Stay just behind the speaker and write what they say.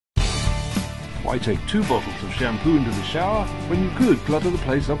Why take 2 bottles of shampoo into the shower when you could clutter the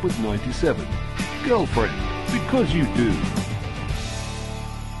place up with 97? Girlfriend, because you do.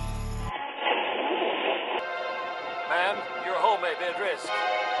 Ma'am, your home may be at risk.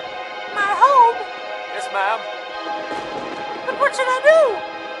 My home? Yes, ma'am. But what should I do?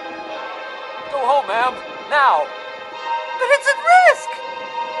 Go home, ma'am. Now. But it's at risk!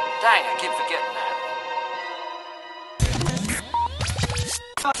 Dang, I keep forgetting that.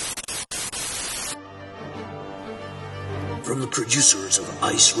 From the producers of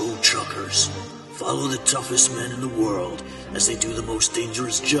Ice Road Truckers, follow the toughest men in the world as they do the most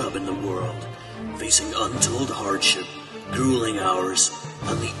dangerous job in the world, facing untold hardship, grueling hours,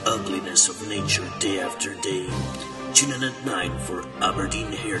 and the ugliness of nature day after day. Tune in at 9 for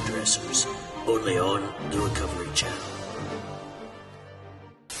Aberdeen Hairdressers, only on the Recovery Channel.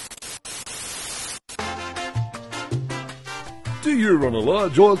 Do you run a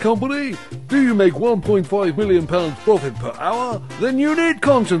large oil company? Do you make £1.5 million profit per hour? Then you need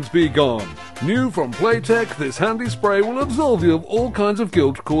Conscience Be Gone. New from Playtech, this handy spray will absolve you of all kinds of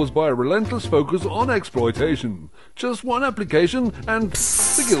guilt caused by a relentless focus on exploitation. Just one application and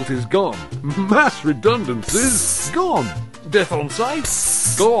the guilt is gone. Mass redundancies? Gone. Death on site?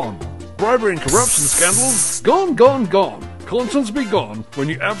 Gone. Bribery and corruption scandals? Gone, gone, gone. Conscience Be Gone when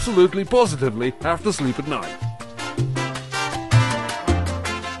you absolutely positively have to sleep at night.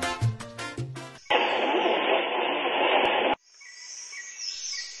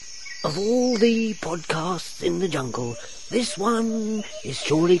 Of all the podcasts in the jungle, this one is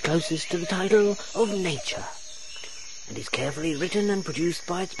surely closest to the title of Nature, and is carefully written and produced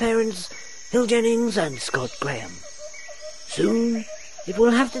by its parents, Hill Jennings and Scott Graham. Soon, it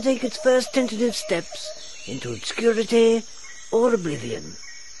will have to take its first tentative steps into obscurity or oblivion.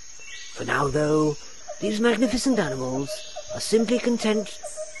 For now, though, these magnificent animals are simply content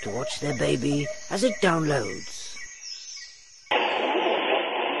to watch their baby as it downloads.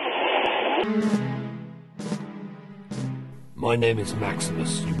 My name is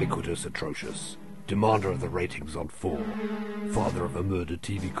Maximus Ubiquitous Atrocious, demander of the ratings on 4, father of a murdered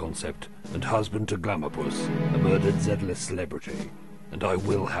TV concept, and husband to Glamourpuss, a murdered Z-list celebrity, and I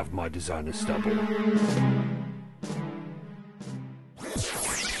will have my designer stubble.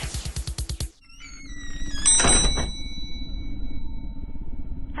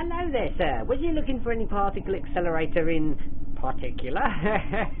 Hello there, sir. Was you looking for any particle accelerator in particular?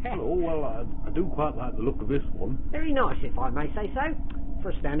 Oh, well, I do quite like the look of this one. Very nice, if I may say so. For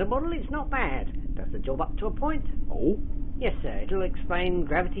a standard model, it's not bad. Does the job up to a point. Oh? Yes, sir. It'll explain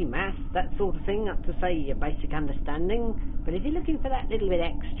gravity, mass, that sort of thing, up to, say, your basic understanding. But if you're looking for that little bit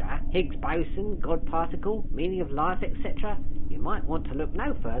extra, Higgs boson, God particle, meaning of life, etc., you might want to look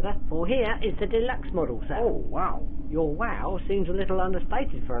no further, for here is the deluxe model, sir. Oh, wow. Your wow seems a little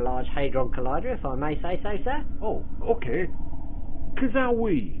understated for a large Hadron Collider, if I may say so, sir. Oh, okay.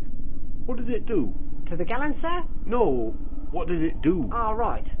 Kazowie. What does it do? To the gallon, sir? No, what does it do? Ah,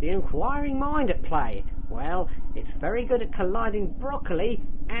 right. The inquiring mind at play. Well, it's very good at colliding broccoli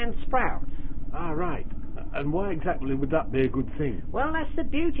and sprouts. Ah, right. And why exactly would that be a good thing? Well, that's the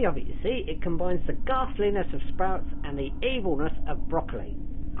beauty of it, you see. It combines the ghastliness of sprouts and the evilness of broccoli.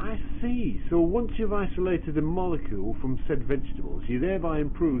 I see. So once you've isolated a molecule from said vegetables, you thereby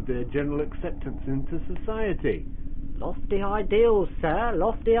improve their general acceptance into society. Lofty ideals, sir.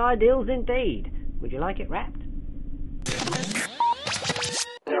 Lofty ideals indeed. Would you like it wrapped?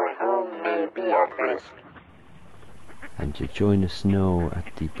 Your home may be at risk. And you join us now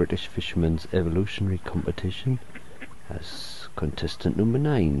at the British Fishermen's Evolutionary Competition as contestant number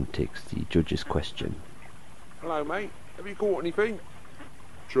 9 takes the judge's question. Hello, mate. Have you caught anything?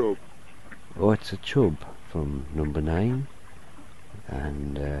 Chub. Oh, it's a chub from number 9.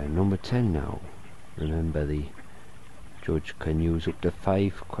 And number 10 now. Remember, the judge can use up to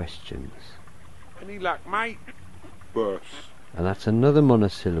 5 questions. Any luck, mate? Burst. And that's another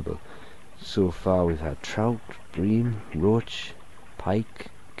monosyllable. So far we've had trout, bream, roach,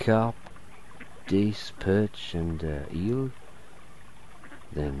 pike, carp, dace, perch and eel.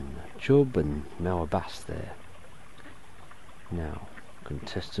 Then chub and now a bass there. Now,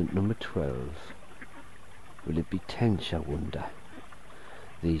 contestant number 12. Will it be tench, I wonder?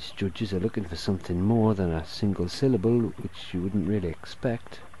 These judges are looking for something more than a single syllable, which you wouldn't really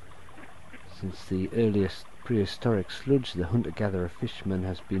expect. Since the earliest prehistoric sludge, the hunter-gatherer fisherman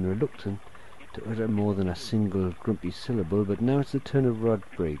has been reluctant to utter more than a single grumpy syllable, but now it's the turn of Rod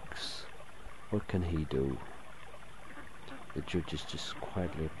Briggs. What can he do? The judge is just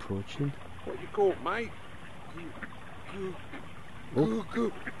quietly approaching. What you caught, mate? Oh,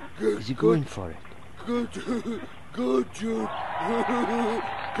 is he going for it? Gotcha! Gotcha!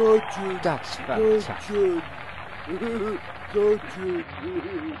 Gotcha! That's fantastic. Gotcha!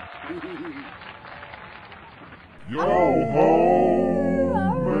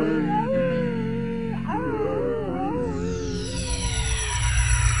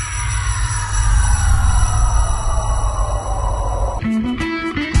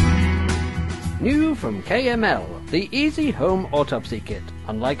 New from KML, the Easy Home Autopsy Kit.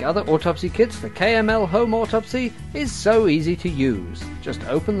 Unlike other autopsy kits, the KML Home Autopsy is so easy to use. Just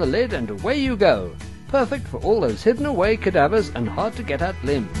open the lid and away you go. Perfect for all those hidden away cadavers and hard to get at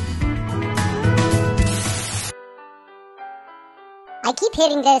limbs. I keep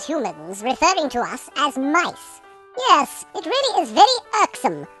hearing those humans referring to us as mice. Yes, it really is very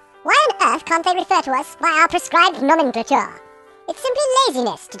irksome. Why on earth can't they refer to us by our prescribed nomenclature? It's simply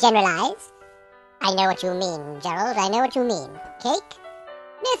laziness to generalize. I know what you mean, Gerald, I know what you mean. Cake?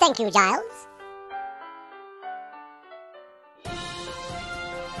 No thank you, Giles.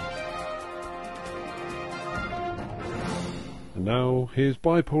 And now, here's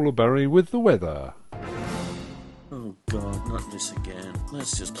Bipolar Barry with the weather. Oh God, not this again.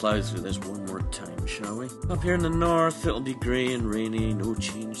 Let's just plow through this one more time, shall we? Up here in the north, it'll be grey and rainy, no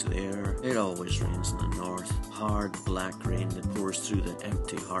change there. It always rains in the north. Hard, black rain that pours through the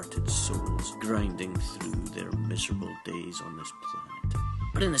empty-hearted souls, grinding through their miserable days on this planet.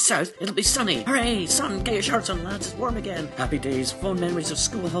 But in the south, it'll be sunny. Hooray! Sun, get your shorts on, lads. It's warm again. Happy days, fond memories of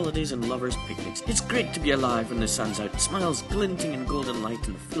school holidays and lovers' picnics. It's great to be alive when the sun's out. Smiles glinting in golden light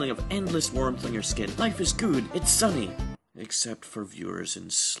and a feeling of endless warmth on your skin. Life is good. It's sunny. Except for viewers in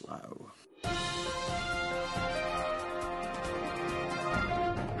Slough.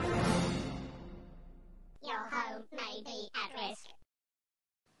 Your home may be at risk.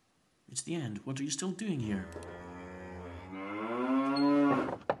 It's the end. What are you still doing here?